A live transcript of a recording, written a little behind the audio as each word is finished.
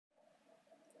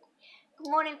Good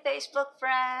morning, Facebook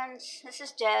friends. This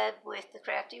is Deb with the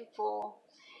Crafting Fool,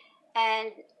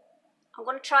 and I'm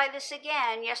going to try this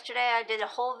again. Yesterday, I did a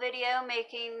whole video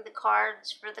making the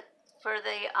cards for the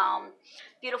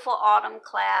beautiful autumn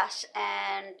class,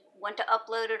 and went to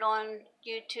upload it on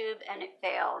YouTube, and it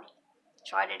failed.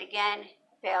 Tried it again,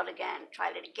 failed again.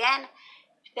 Tried it again,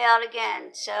 failed again.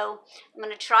 So I'm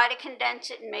going to try to condense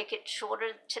it and make it shorter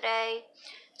today.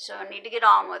 So I need to get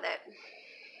on with it.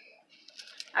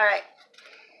 All right.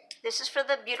 This is for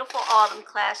the beautiful autumn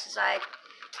class, as I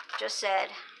just said.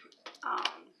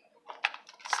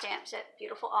 Stamp set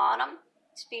Beautiful Autumn.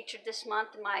 It's featured this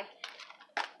month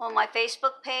on my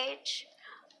Facebook page.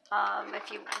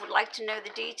 If you would like to know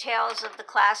the details of the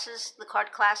classes, the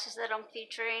card classes that I'm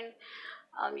featuring,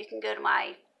 you can go to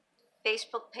my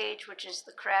Facebook page, which is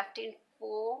the Crafting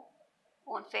Fool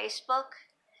on Facebook.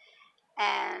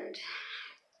 And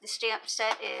the stamp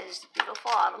set is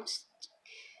Beautiful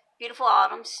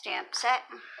Autumn stamp set.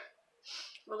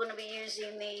 We're going to be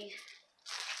using the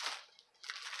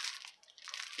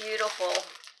beautiful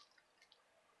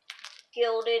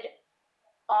gilded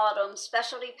autumn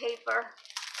specialty paper.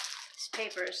 This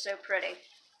paper is so pretty,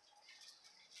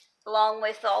 along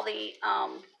with all the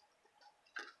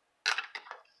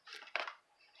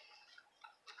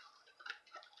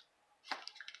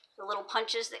little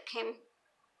punches that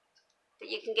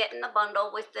you can get in the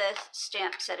bundle with the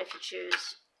stamp set if you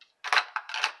choose.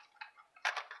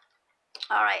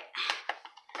 All right,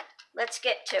 let's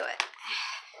get to it.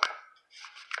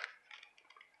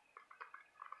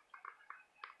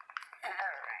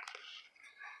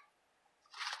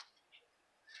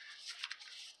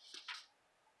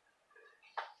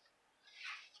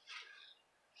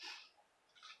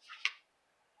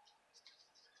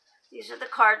 These are the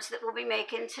cards that we'll be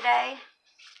making today.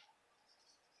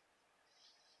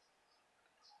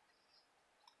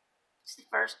 It's the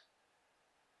first.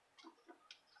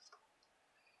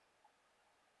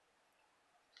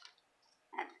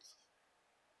 And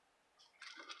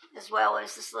as well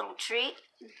as this little treat.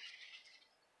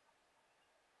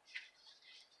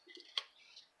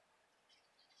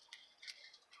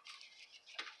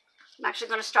 I'm actually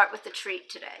going to start with the treat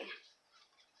today.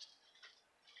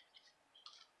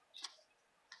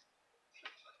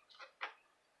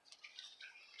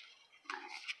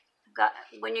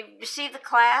 When you receive the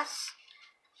class,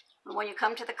 when you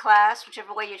come to the class,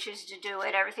 whichever way you choose to do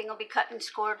it, everything will be cut and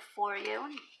scored for you.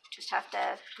 You just have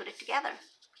to put it together.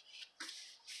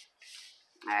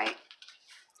 All right.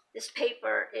 This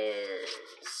paper is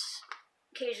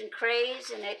Cajun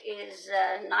Craze, and it is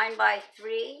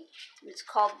 9x3. It's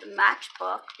called the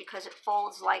Matchbook because it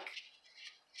folds like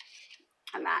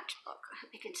a matchbook. I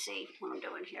hope you can see what I'm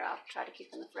doing here. I'll try to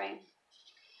keep in the frame.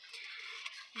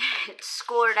 It's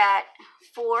scored at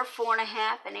 4,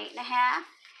 4.5, and 8.5.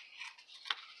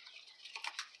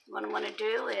 What I'm going to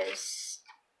do is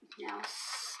now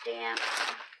stamp.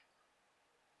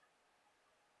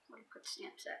 Where do you put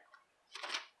stamps at?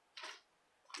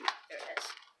 There it is.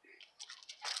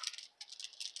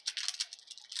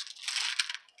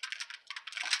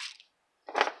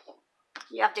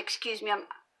 You have to excuse me. I'm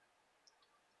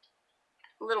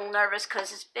a little nervous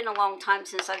because it's been a long time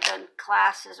since I've done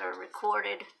classes or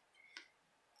recorded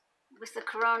with the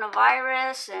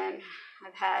coronavirus, and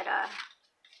I've had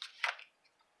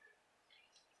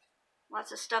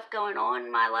lots of stuff going on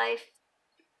in my life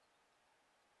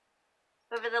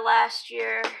over the last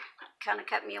year. Kind of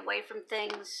kept me away from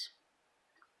things,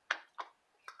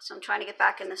 so I'm trying to get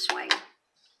back in the swing.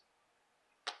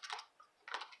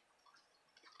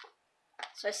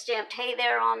 So I stamped hay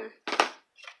there on.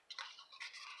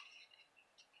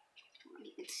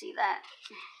 You can see that.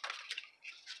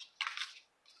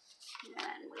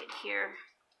 And wait here.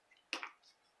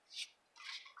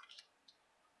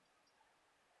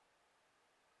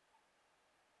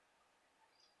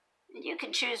 And you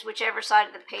can choose whichever side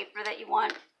of the paper that you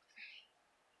want.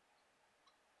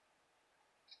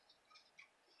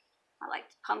 I like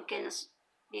the pumpkins.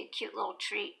 Be a cute little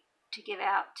treat to give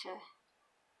out to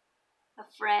a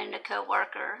friend, a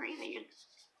co-worker, or even your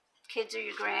kids or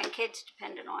your grandkids,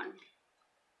 depending on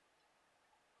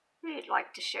who you'd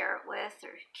like to share it with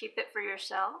or keep it for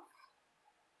yourself.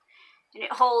 And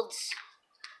it holds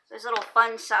those little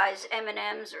fun-size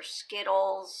M&Ms or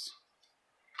Skittles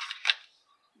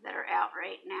that are out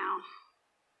right now.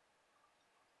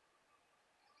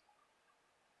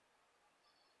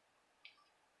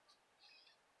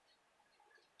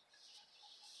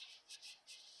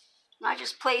 And I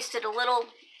just placed it a little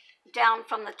down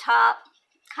from the top,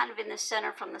 kind of in the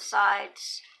center from the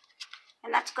sides.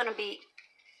 And that's going to be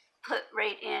put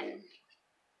right in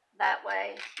that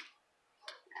way.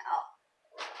 Now,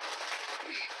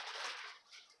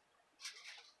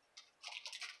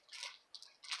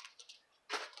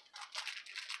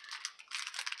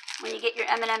 you get your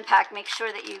M&M pack, make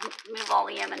sure that you move all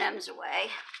the M&Ms away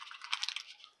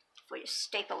before you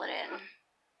staple it in.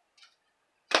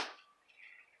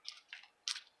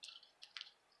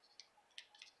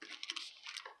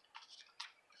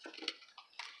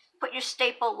 Put your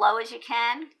staple low as you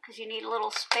can, because you need a little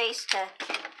space to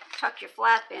tuck your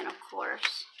flap in, of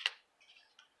course.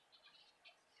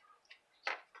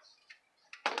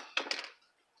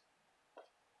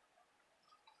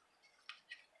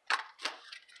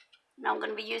 Now I'm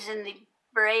going to be using the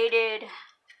braided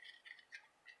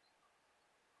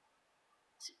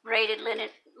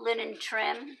linen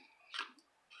trim.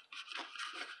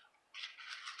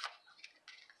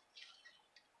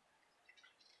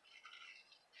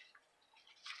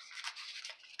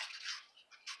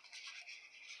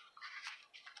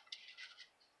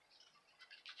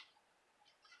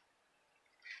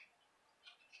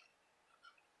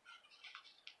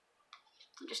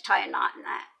 Just tie a knot in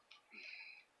that.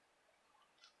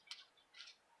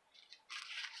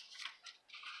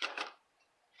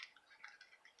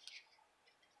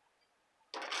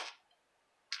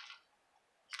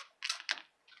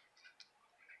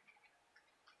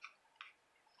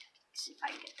 Let's see if I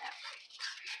can get that right.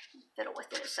 Fiddle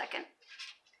with it a second.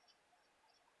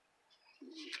 There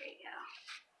you go.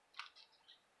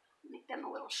 Make them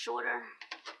a little shorter.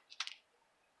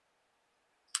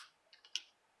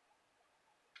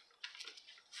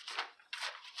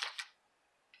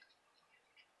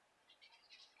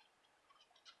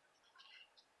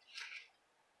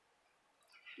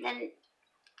 Then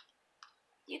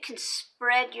you can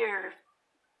spread your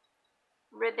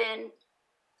ribbon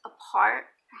apart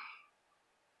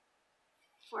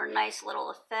for a nice little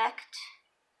effect.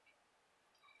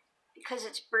 Because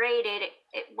it's braided,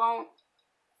 it won't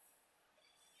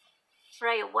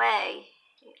fray away.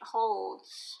 It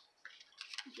holds.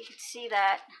 If you can see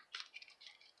that.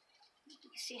 You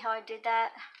can see how I did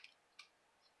that?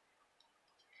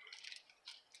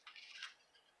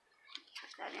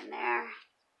 Tuck that in there.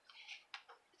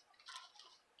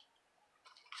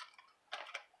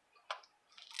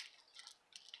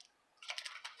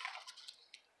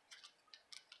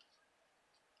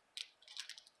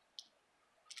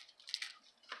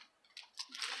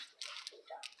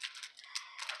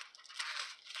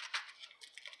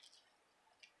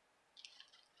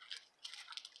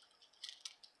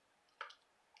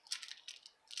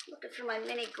 Looking for my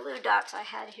mini glue dots I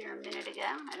had here a minute ago.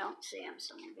 I don't see them,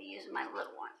 so I'm going to be using my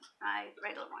little one, my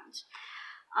regular ones.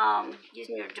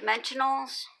 Using your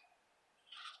dimensionals.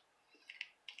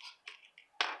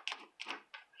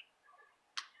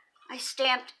 I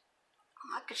stamped,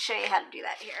 I could show you how to do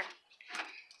that here.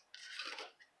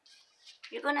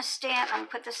 You're going to stamp, I'm going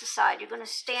to put this aside, you're going to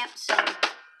stamp some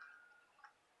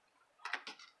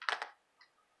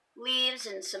leaves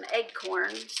and some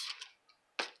acorns.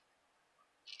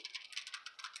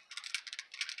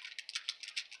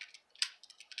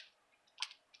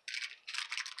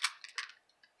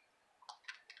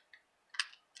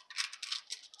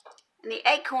 And the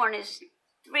acorn is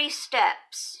 3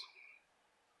 steps.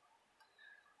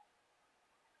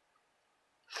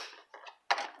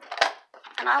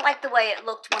 And I like the way it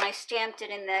looked when I stamped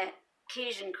it in the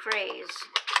Cajun Craze.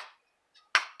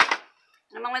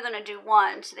 And I'm only going to do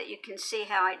one so that you can see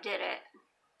how I did it.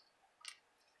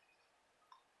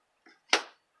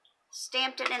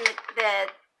 Stamped it in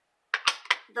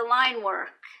the line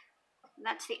work. And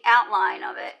that's the outline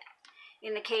of it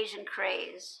in the Cajun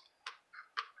Craze.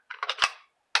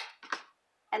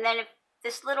 And then if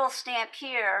this little stamp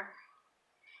here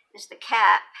is the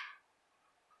cap.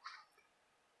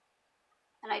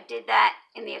 And I did that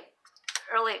in the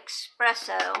early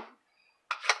espresso.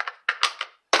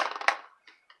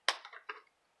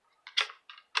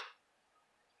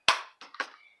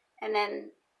 And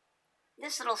then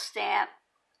this little stamp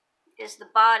is the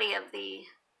body of the,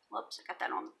 whoops, I got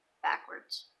that on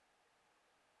backwards.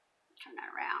 Turn that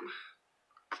around.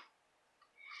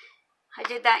 I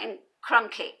did that in crumb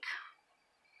cake.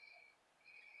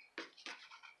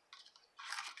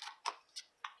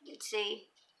 You can see.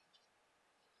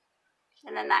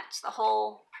 And then that's the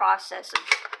whole process of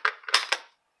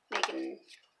making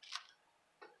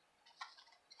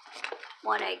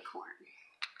one acorn.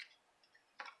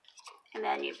 And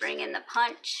then you bring in the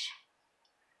punch,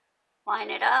 line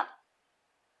it up,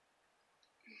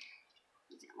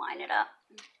 and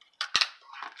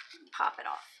pop it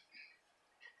off.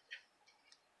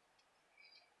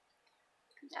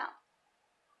 Comes out.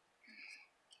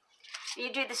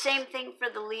 You do the same thing for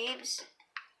the leaves.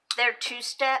 They're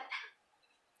two-step.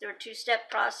 They're a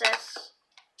two-step process.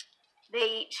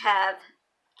 They each have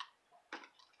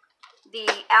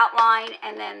the outline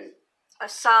and then a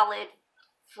solid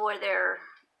for their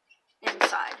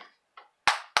inside,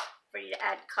 for you to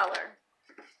add color,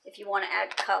 if you want to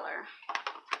add color.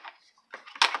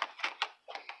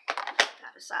 Put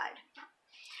that aside.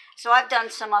 So I've done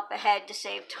some up ahead to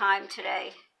save time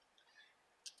today.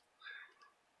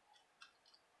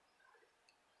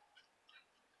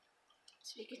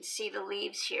 So you can see the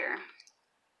leaves here.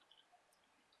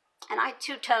 And I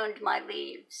two-toned my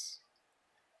leaves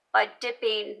by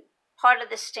dipping part of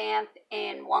the stamp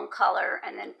in one color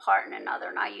and then part in another.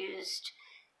 And I used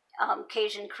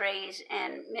Cajun Craze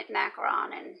and Mint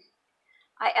Macaron, and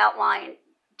I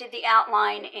did the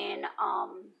outline in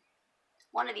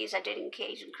one of these I did in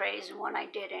Cajun Craze and one I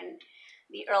did in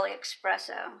the Early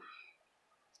Espresso.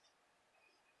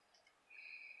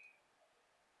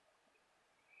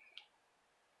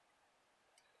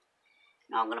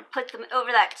 Now I'm going to put them over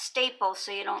that staple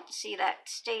so you don't see that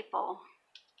staple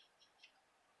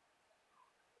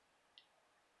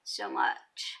so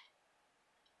much.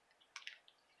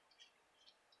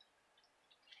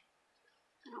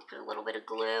 And I'll put a little bit of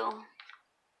glue.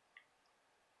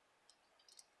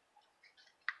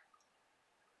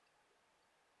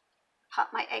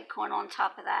 Pop my acorn on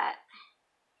top of that.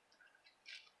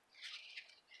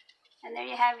 And there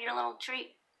you have your little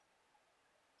treat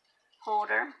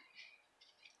holder.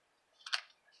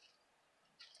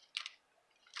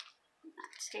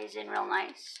 That stays in real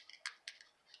nice.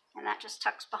 And that just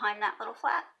tucks behind that little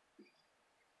flap.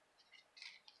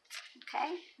 Okay,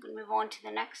 I'm going to move on to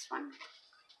the next one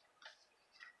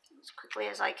as quickly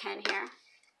as I can here.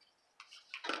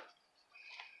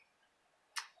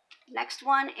 Next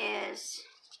one is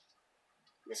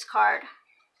this card.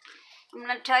 I'm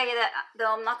going to tell you that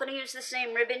though I'm not going to use the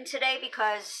same ribbon today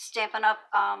because Stampin'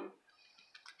 Up!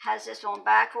 Has this on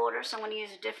back order, so I'm going to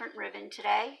use a different ribbon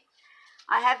today.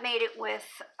 I have made it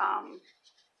with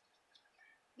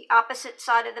the opposite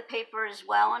side of the paper as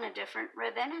well in a different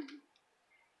ribbon.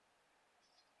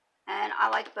 And I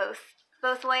like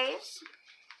both ways.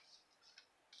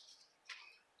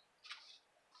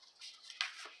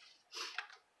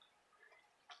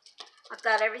 I've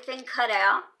got everything cut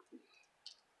out.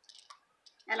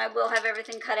 And I will have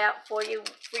everything cut out for you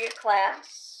for your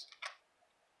class.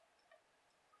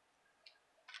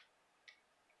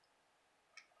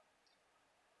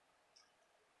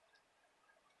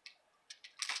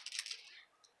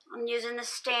 I'm using the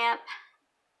stamp,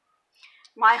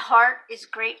 "My heart is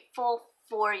grateful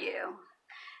for you."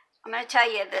 I'm going to tell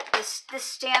you that this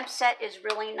stamp set is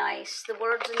really nice. The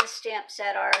words in the stamp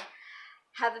set are,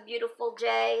 "Have a beautiful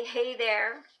day. Hey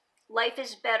there. Life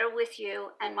is better with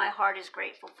you, and my heart is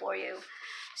grateful for you."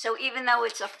 So even though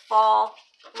it's a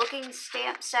fall-looking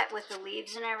stamp set with the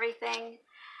leaves and everything,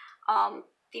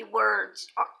 the words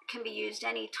can be used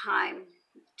any time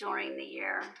during the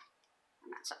year.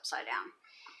 And that's upside down.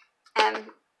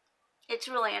 And it's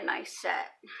really a nice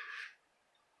set.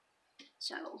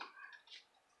 So,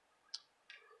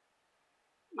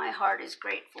 "My heart is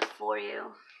grateful for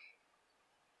you."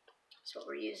 That's what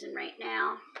we're using right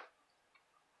now.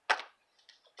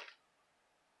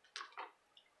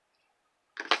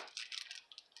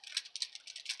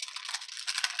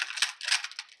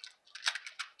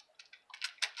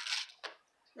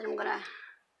 Then I'm going to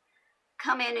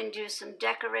come in and do some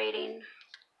decorating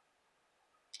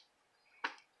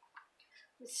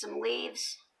with some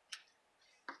leaves.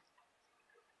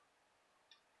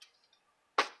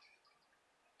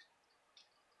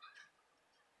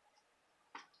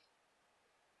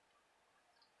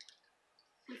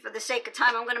 And for the sake of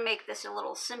time, I'm going to make this a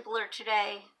little simpler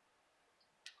today.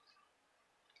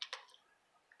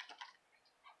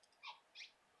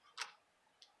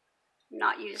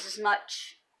 Not use as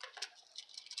much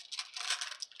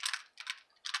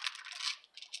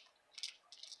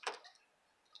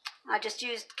I just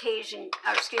used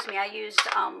I used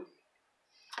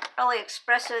Early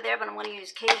Espresso there, but I'm going to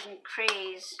use Cajun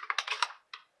Craze.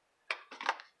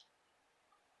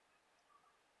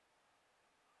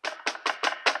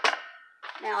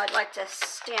 Now I'd like to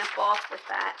stamp off with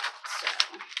that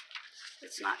so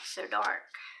it's not so dark.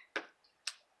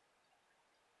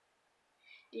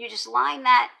 You just line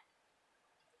that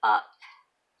up.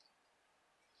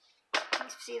 You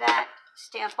see that?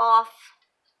 Stamp off.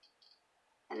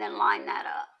 And then line that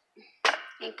up.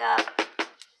 Ink up.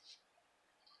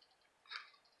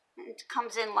 And it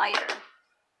comes in lighter.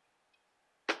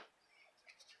 You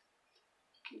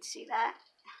can see that.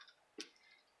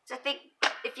 So I think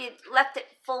if you left it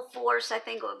full force, I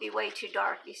think it would be way too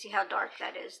dark. You see how dark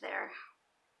that is there.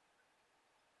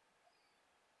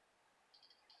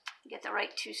 Get the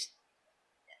right two,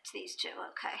 it's these two,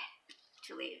 okay.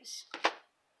 2 leaves.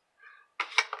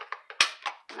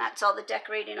 And that's all the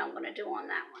decorating I'm going to do on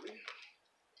that one,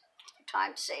 for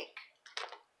time's sake.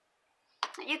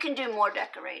 You can do more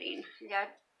decorating. Yeah,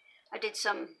 I did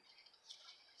some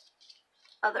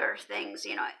other things,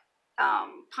 you know,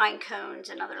 pine cones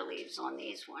and other leaves on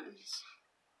these ones.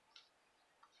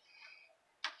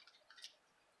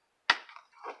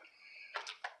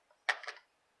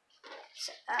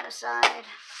 Set that aside.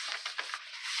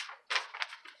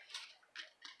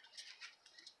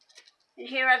 And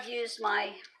here I've used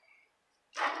my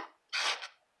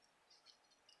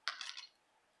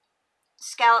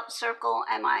scallop circle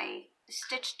and my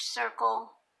stitched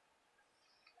circle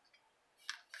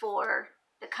for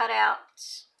the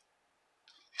cutouts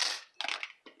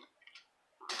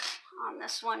on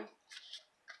this one.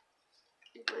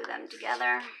 Glue them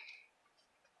together.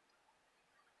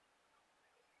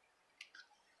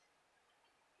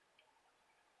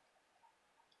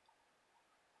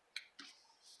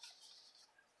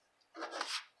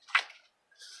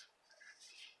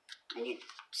 And you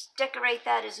decorate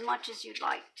that as much as you'd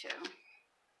like to.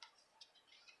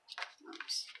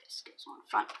 Oops, this goes on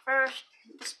front first.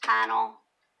 This panel.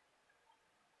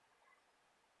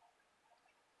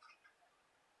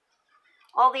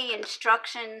 All the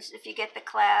instructions, if you get the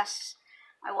class,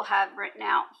 I will have written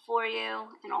out for you,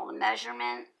 and all the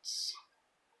measurements.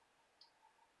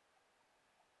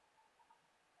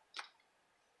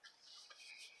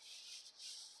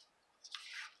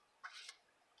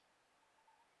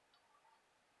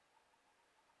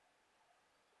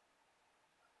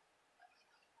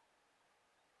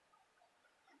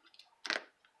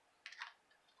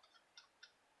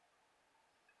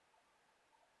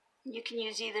 You can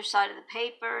use either side of the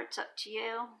paper, it's up to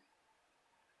you.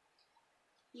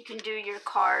 You can do your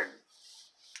card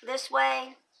this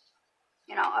way,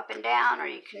 you know, up and down, or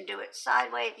you can do it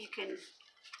sideways. You can,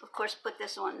 of course, put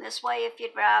this on this way if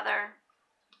you'd rather,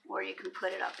 or you can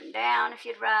put it up and down if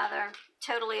you'd rather.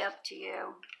 Totally up to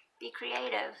you. Be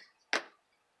creative.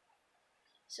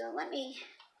 So I'm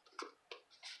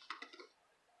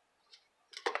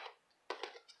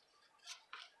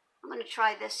going to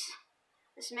try this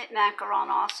mint macaron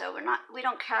also. We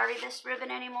don't carry this ribbon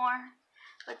anymore,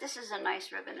 but this is a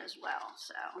nice ribbon as well,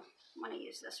 so I'm going to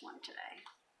use this one today.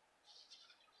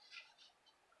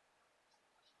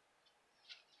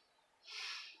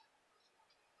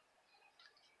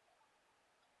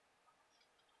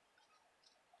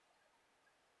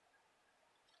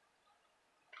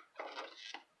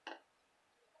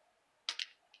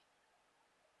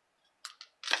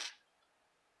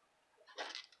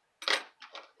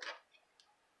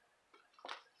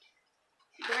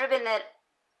 The ribbon that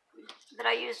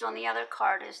I used on the other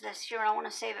card is this here, and I want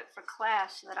to save it for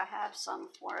class so that I have some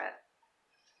for it.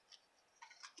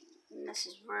 And this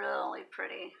is really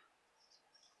pretty.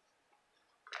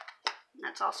 And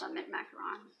that's also mint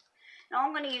macaron. Now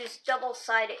I'm going to use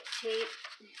double-sided tape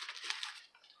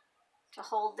to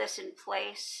hold this in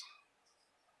place.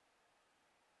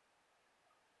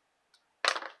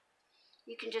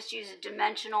 You can just use a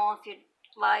dimensional if you'd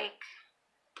like.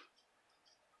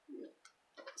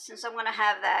 Since I'm going to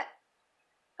have that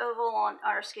oval on,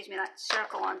 or excuse me, that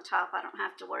circle on top, I don't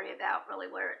have to worry about really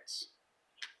where it's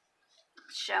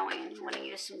showing. I'm going to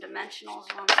use some dimensionals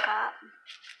on top,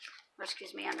 or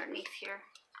excuse me, underneath here.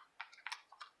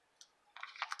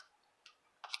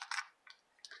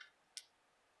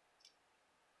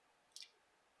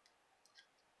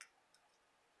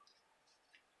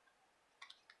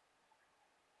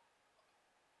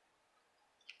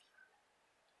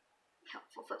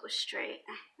 Helpful if it was straight.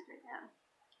 There we go.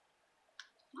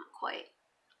 Not quite.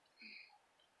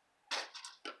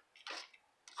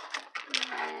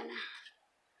 And then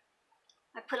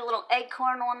I put a little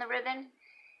acorn on the ribbon. I'm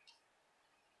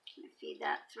going to feed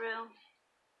that through.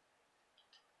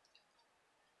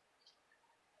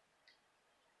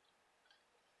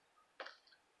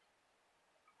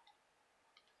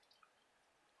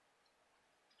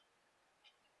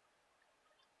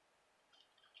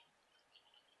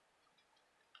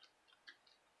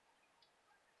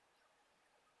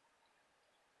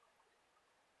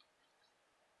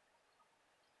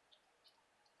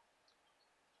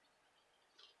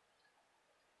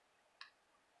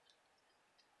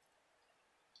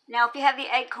 Now, if you have the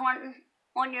acorn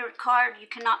on your card, you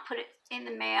cannot put it in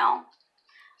the mail.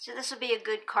 So this would be a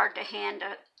good card to hand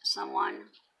to someone.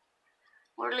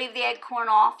 Or leave the acorn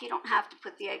off. You don't have to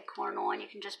put the acorn on. You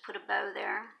can just put a bow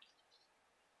there.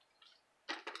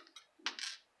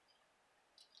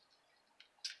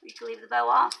 You can leave the bow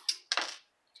off.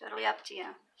 Totally up to you.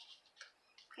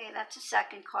 Okay, that's a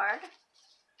second card.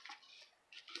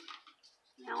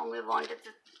 Now we'll move on to the,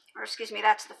 or excuse me,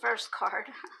 that's the first card.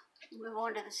 Move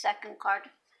on to the second card.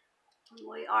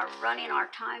 We are running our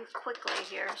time quickly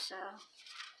here, so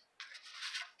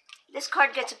this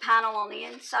card gets a panel on the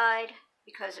inside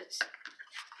because it's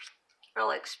real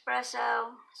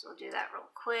espresso, so we'll do that real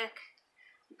quick.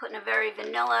 I'm putting a very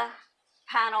vanilla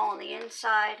panel on the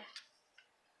inside.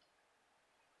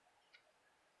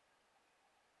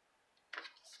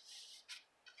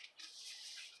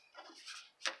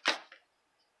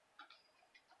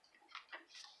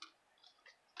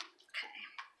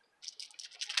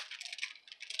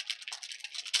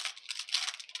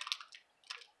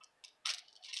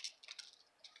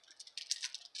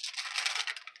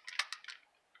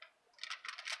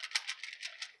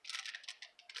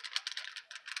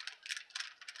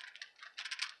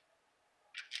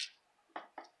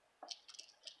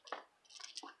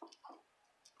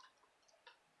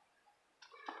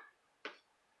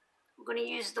 I'm going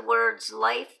to use the words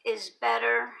 "life is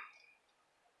better"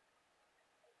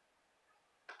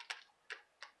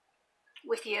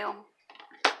 with you.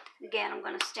 Again, I'm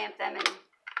going to stamp them in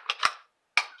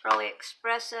early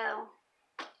espresso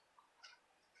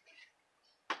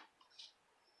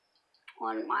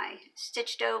on my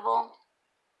stitched oval.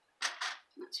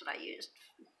 That's what I used,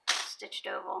 stitched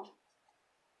oval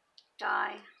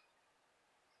die.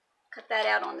 Cut that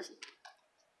out on the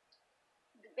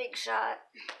Big Shot.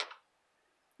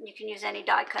 You can use any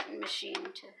die cutting machine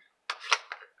to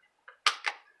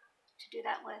do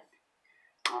that with.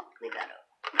 Oh, leave that up.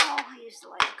 No, I use the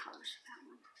lighter colors for that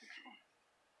one. Okay.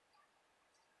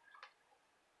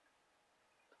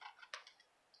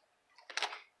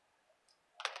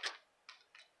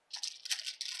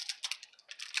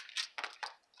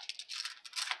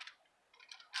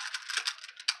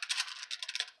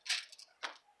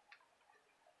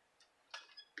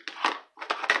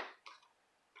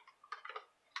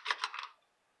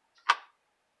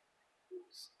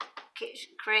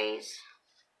 Occasion craze.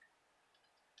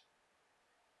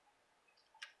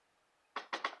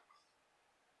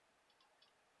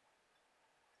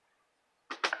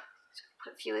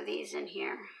 Put a few of these in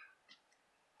here.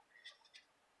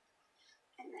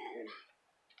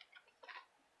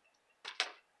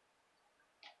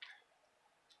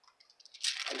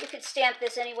 And you could stamp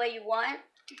this any way you want.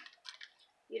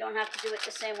 You don't have to do it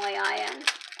the same way I am.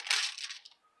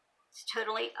 It's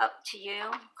totally up to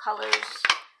you. Colors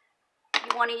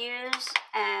you want to use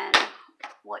and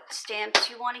what stamps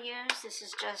you want to use. This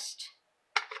is just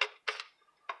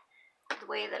the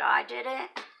way that I did it.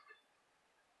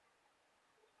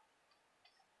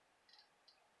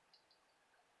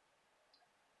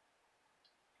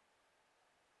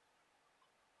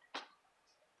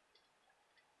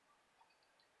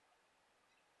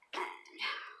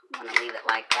 And I'm going to leave it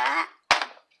like that.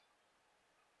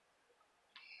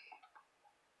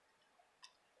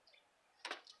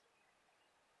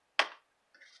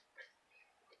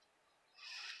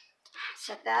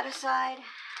 Set that aside.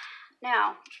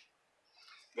 Now,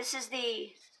 this is the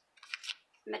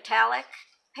metallic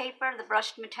paper, the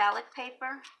brushed metallic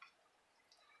paper.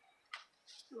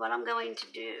 What I'm going to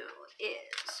do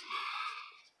is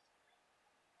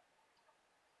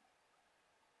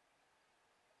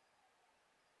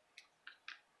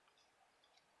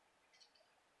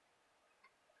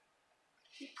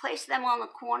place them on the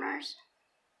corners,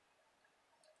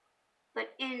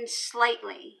 but in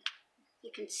slightly. You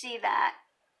can see that.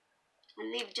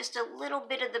 And leave just a little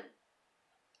bit of the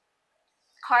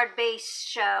card base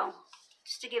show,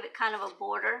 just to give it kind of a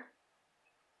border.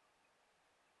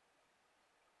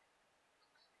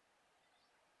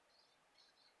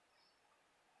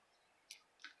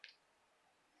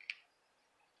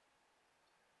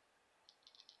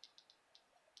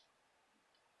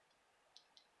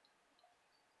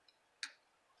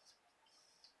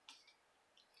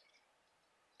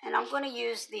 And I'm going to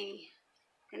use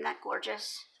isn't that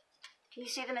gorgeous? Can you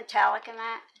see the metallic in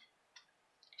that?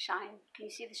 Shine. Can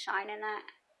you see the shine in that?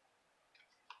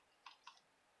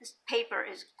 This paper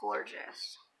is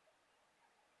gorgeous.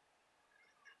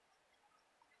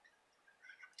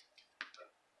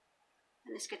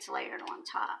 And this gets layered on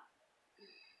top.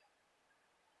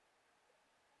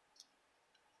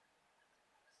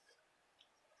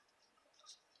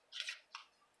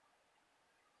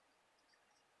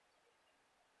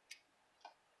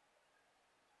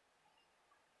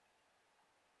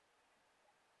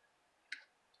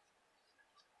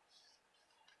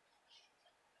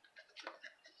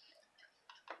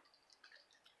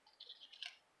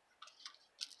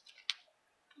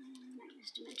 I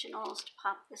use dimensionals to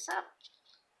pop this up.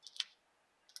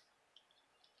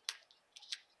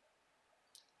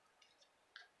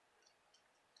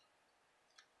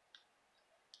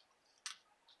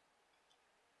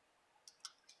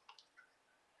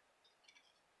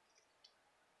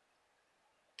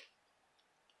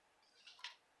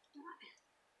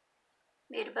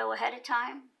 made a bow ahead of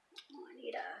time. Oh, I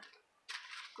need a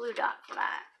glue dot for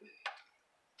that.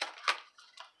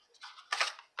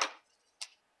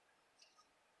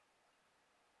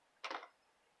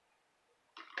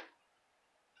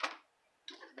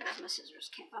 There's my scissors.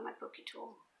 Can't find my pokey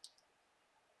tool.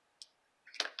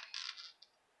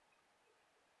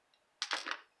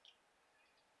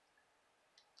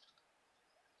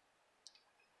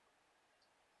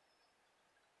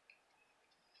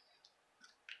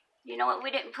 You know what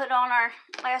we didn't put on our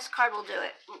last card? We'll do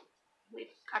it.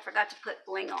 I forgot to put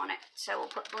bling on it, so we'll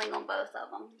put bling on both of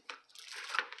them.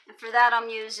 And for that, I'm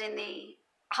using the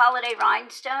Holiday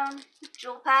Rhinestone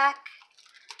Jewel Pack.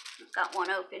 I've got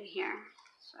one open here,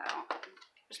 so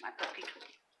here's my pokey tool.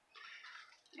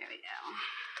 There we go.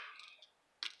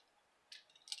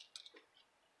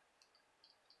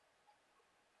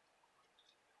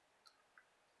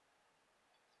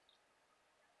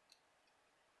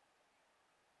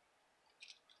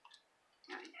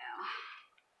 There we go.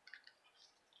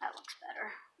 That looks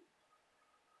better.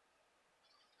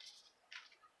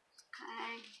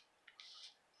 Okay.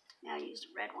 Now I use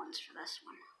the red ones for this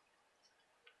one.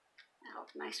 That'll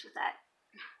look nice with that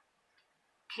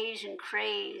Cajun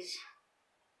Craze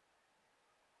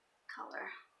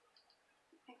color.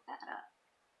 Pick that up.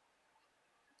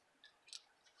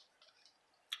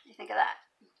 What do you think of that?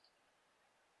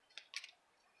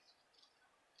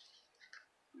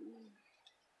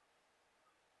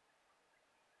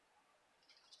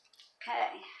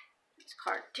 Okay, that's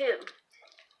card 2.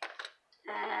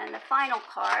 And the final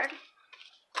card.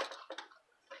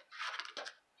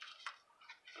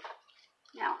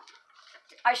 Now,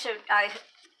 I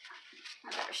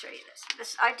better show you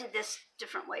this. I did this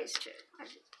different ways too.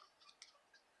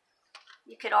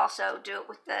 You could also do it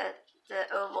with the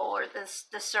oval or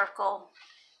the circle.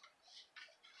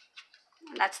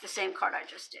 And that's the same card I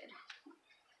just did.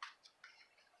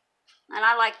 And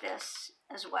I like this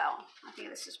as well. I think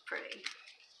this is pretty.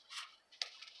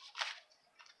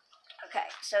 Okay,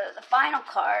 so the final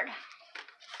card,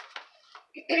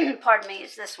 pardon me,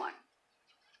 is this one.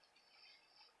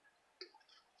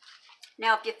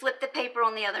 Now, if you flip the paper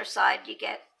on the other side, you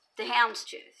get the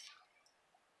houndstooth.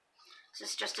 This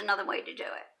is just another way to do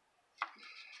it.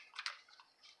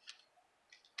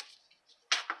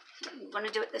 I'm going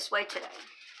to do it this way today.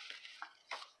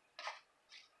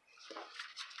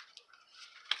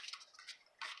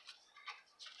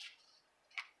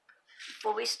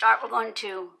 Before we start, we're going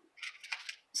to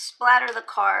splatter the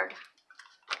card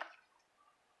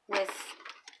with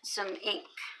some ink.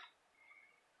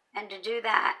 And to do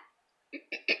that,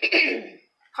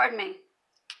 pardon me,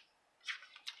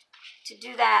 to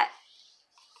do that,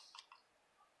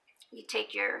 you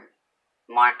take your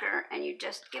marker and you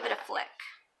just give it a flick.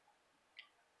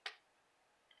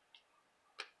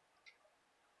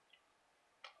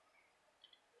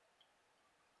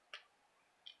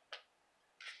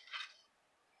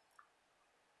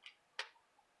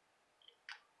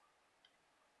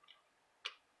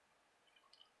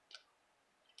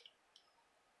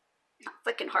 Not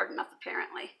flicking hard enough,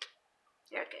 apparently.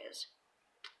 There it goes.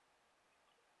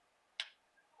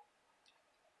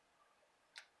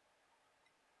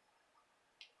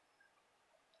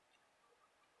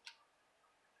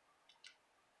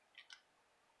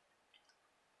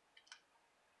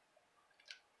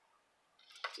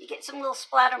 You get some little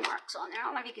splatter marks on there. I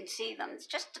don't know if you can see them. It's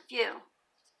just a few.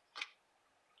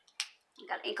 I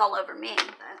got ink all over me,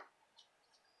 but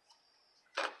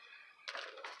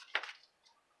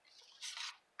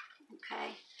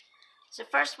okay. So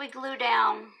first we glue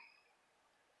down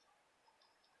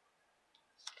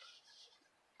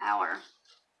our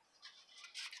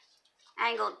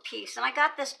angled piece, and I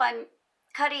got this by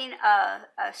cutting a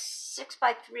 6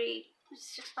 by 3,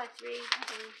 I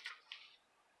believe.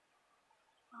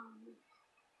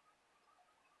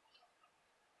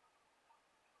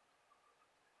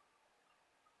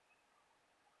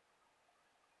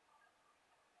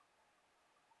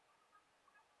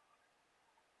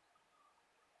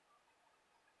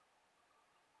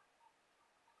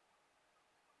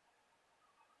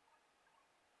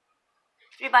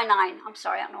 3 by 9, I'm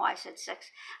sorry, I don't know why I said 6.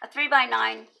 A 3 by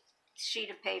 9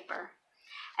 sheet of paper.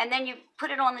 And then you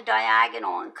put it on the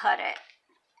diagonal and cut it.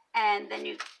 And then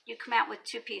you come out with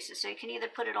 2 pieces. So you can either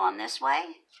put it on this way,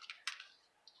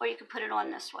 or you can put it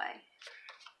on this way.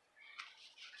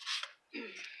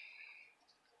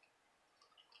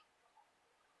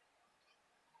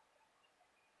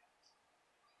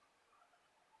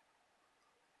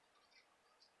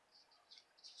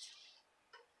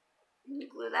 You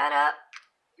glue that up.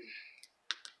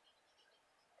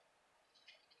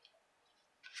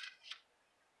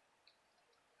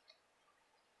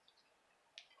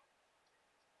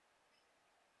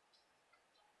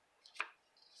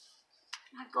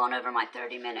 I've gone over my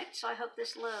 30 minutes, so I hope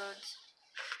this loads.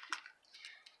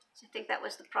 I think that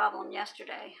was the problem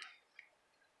yesterday.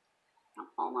 I'm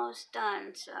almost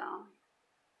done, so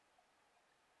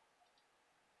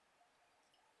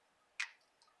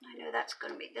I know that's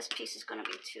going to be, this piece is going to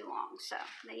be too long. So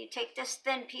then you take this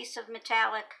thin piece of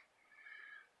metallic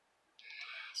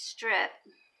strip,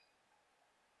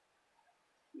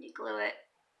 and you glue it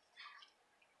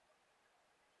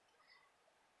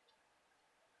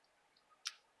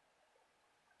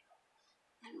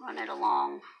and run it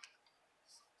along.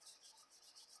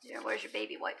 There, where's your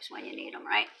baby wipes when you need them,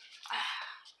 right?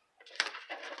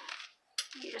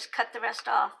 You just cut the rest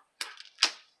off.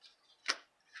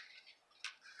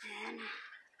 And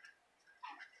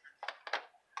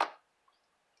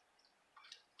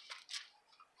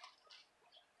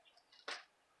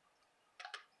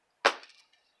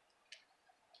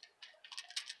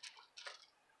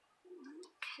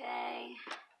okay.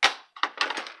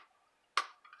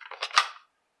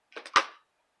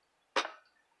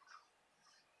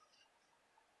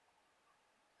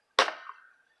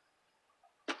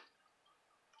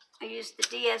 I used the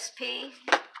DSP.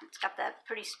 It's got that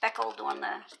pretty speckled on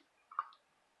the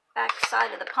back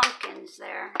side of the pumpkins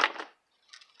there.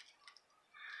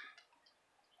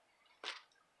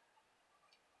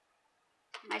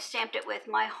 And I stamped it with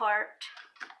 "My heart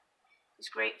is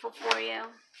grateful for you."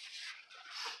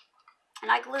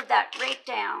 And I glued that right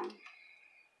down.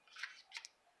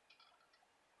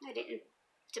 I didn't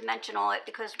dimensional it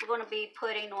because we're going to be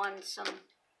putting on some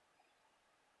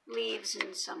leaves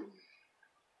and some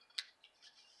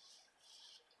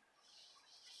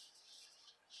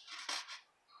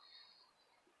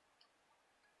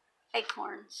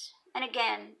acorns. And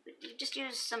again, you just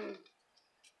use some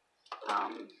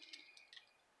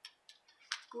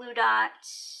glue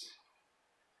dots.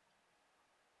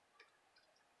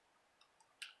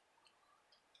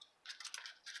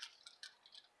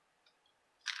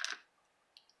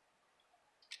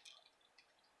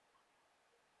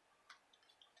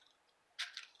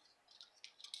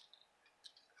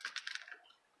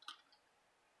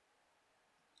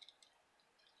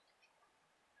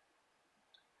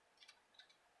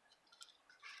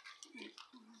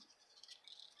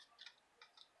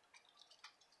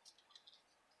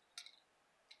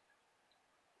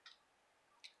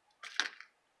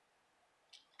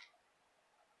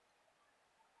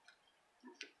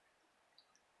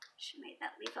 Should make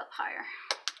that leaf up higher.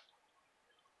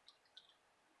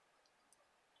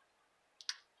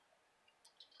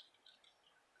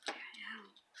 There we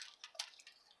go.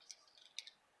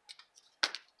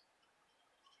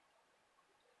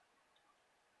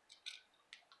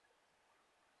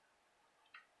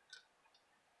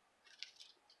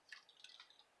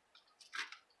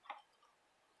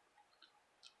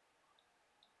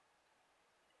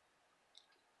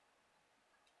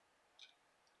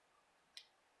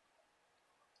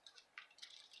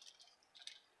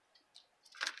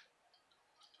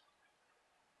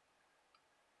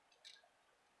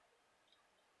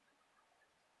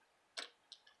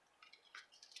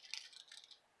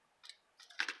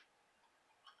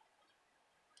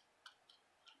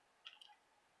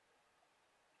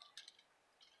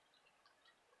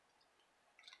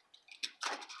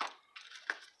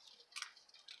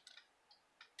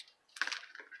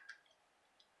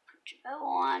 Put your bow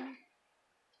on.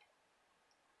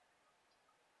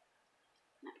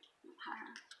 No,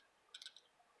 higher.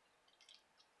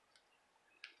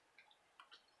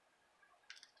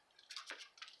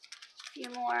 A few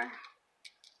more.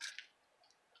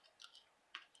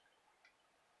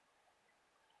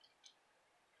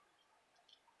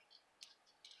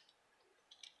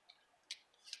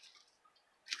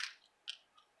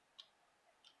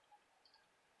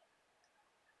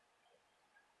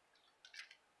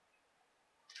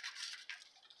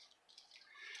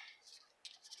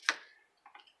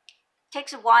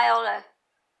 Takes a while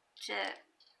to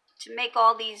make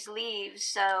all these leaves,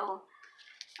 so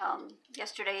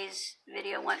yesterday's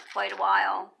video went quite a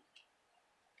while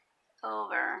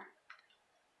over,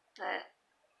 but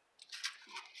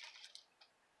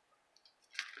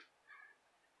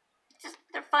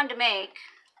they're fun to make.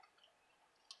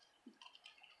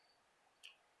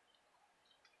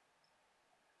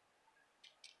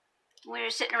 When you're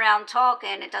sitting around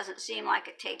talking, it doesn't seem like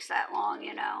it takes that long,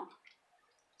 you know.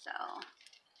 So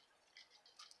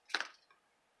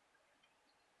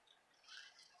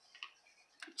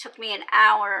it took me an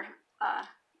hour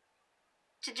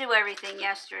to do everything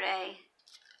yesterday.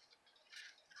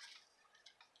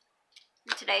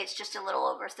 And today it's just a little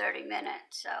over 30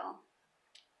 minutes, so.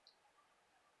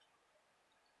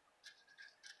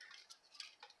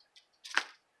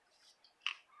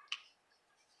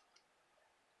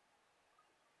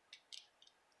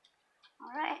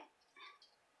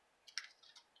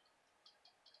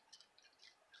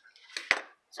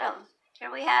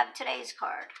 we have today's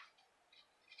card.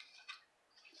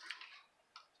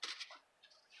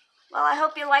 Well, I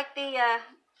hope you like the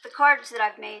cards that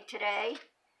I've made today.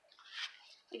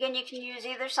 Again, you can use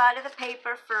either side of the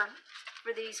paper for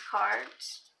these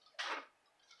cards.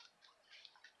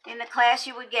 In the class,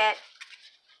 you would get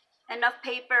enough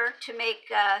paper to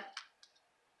make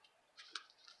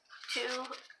 2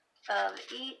 of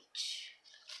each.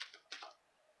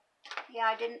 Yeah,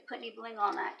 I didn't put any bling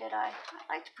on that, did I? I'd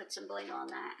like to put some bling on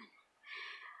that.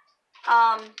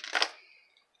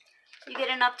 You get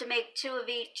enough to make 2 of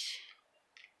each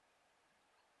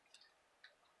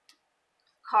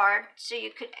card, so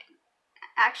you could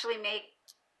actually make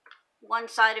 1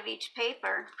 side of each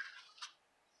paper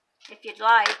if you'd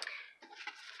like.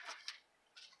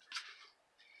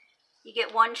 You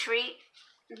get 1 treat,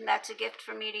 and that's a gift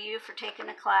from me to you for taking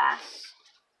the class.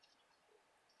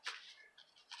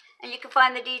 And you can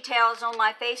find the details on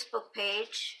my Facebook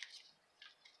page,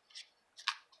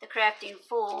 The Crafting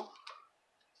Fool.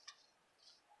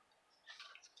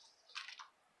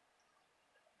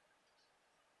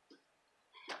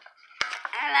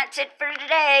 And that's it for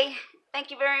today.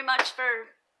 Thank you very much for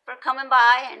coming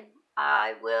by, and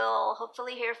I will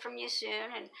hopefully hear from you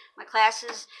soon. And my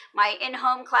classes, my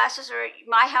in-home classes, or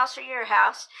my house or your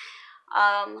house,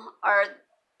 are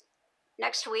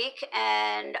next week,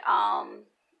 and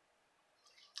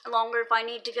longer if I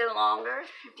need to go longer.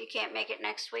 If you can't make it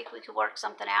next week, we could work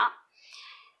something out.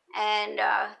 And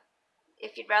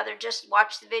if you'd rather just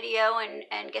watch the video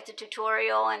and get the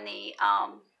tutorial and the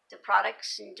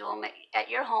products and do them at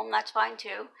your home, that's fine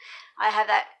too. I have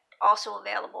that also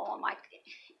available on my,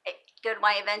 go to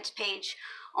my events page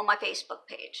on my Facebook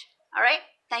page. All right,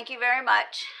 thank you very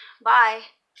much. Bye.